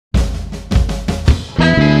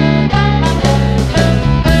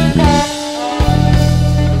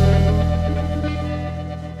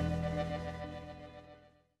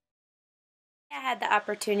the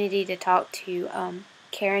opportunity to talk to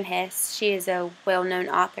Karen Hesse. She is a well-known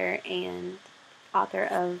author and author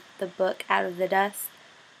of the book Out of the Dust.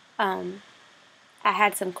 I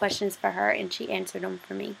had some questions for her and she answered them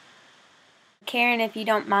for me. Karen, if you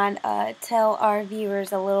don't mind, tell our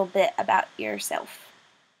viewers a little bit about yourself.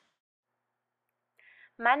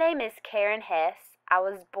 My name is Karen Hesse. I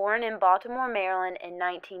was born in Baltimore, Maryland in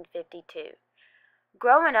 1952.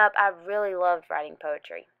 Growing up, I really loved writing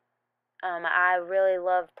poetry. I really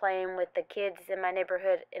loved playing with the kids in my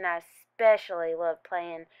neighborhood, and I especially loved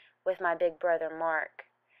playing with my big brother Mark.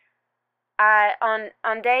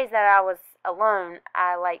 On days that I was alone,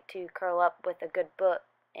 I liked to curl up with a good book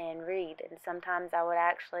and read, and sometimes I would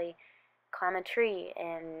actually climb a tree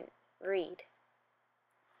and read.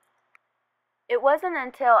 It wasn't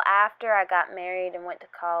until after I got married and went to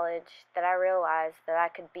college that I realized that I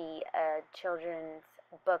could be a children's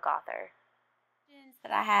book author.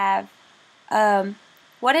 That I have.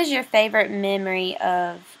 What is your favorite memory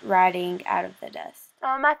of writing Out of the Dust?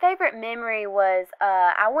 My favorite memory was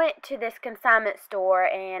I went to this consignment store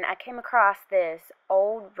and I came across this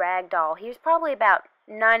old rag doll. He was probably about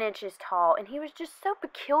 9 inches tall and he was just so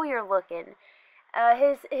peculiar looking.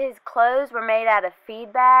 His clothes were made out of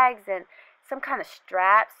feed bags and some kind of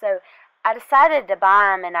straps, so I decided to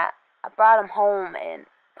buy him and I brought him home and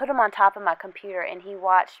put him on top of my computer and he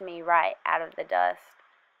watched me write Out of the Dust.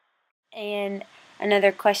 And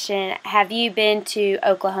another question, have you been to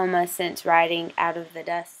Oklahoma since writing Out of the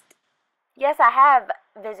Dust? Yes, I have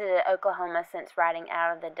visited Oklahoma since writing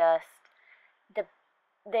Out of the Dust.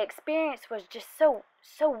 The experience was just so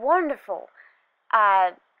wonderful.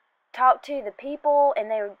 I talked to the people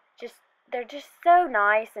and they're just so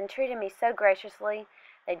nice and treated me so graciously.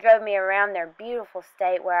 They drove me around their beautiful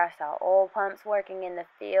state where I saw oil pumps working in the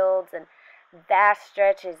fields and vast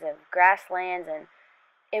stretches of grasslands, and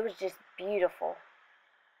it was just beautiful.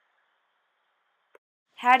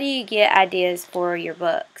 How do you get ideas for your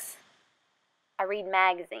books? I read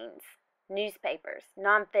magazines, newspapers,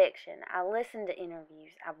 nonfiction. I listen to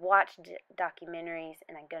interviews. I watch documentaries,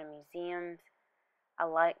 and I go to museums. I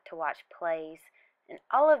like to watch plays. And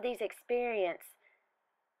all of these experiences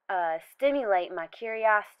stimulate my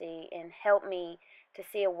curiosity and help me to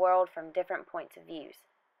see a world from different points of views.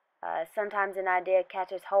 Sometimes an idea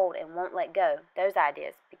catches hold and won't let go. Those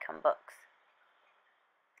ideas become books.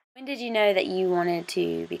 When did you know that you wanted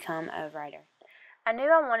to become a writer? I knew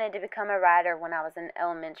I wanted to become a writer when I was in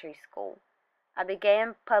elementary school. I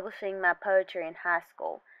began publishing my poetry in high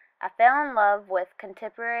school. I fell in love with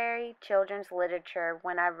contemporary children's literature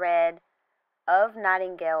when I read Of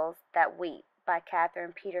Nightingales That Weep by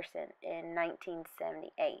Catherine Peterson in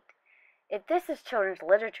 1978. If this is children's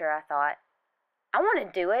literature, I thought, I want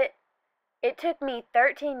to do it. It took me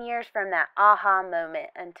 13 years from that aha moment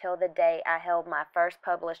until the day I held my first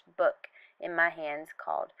published book in my hands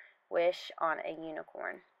called Wish on a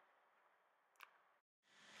Unicorn.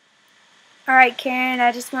 Alright, Karen,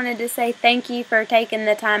 I just wanted to say thank you for taking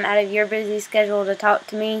the time out of your busy schedule to talk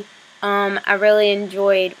to me. I really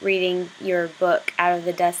enjoyed reading your book, Out of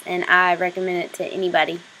the Dust, and I recommend it to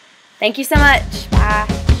anybody. Thank you so much.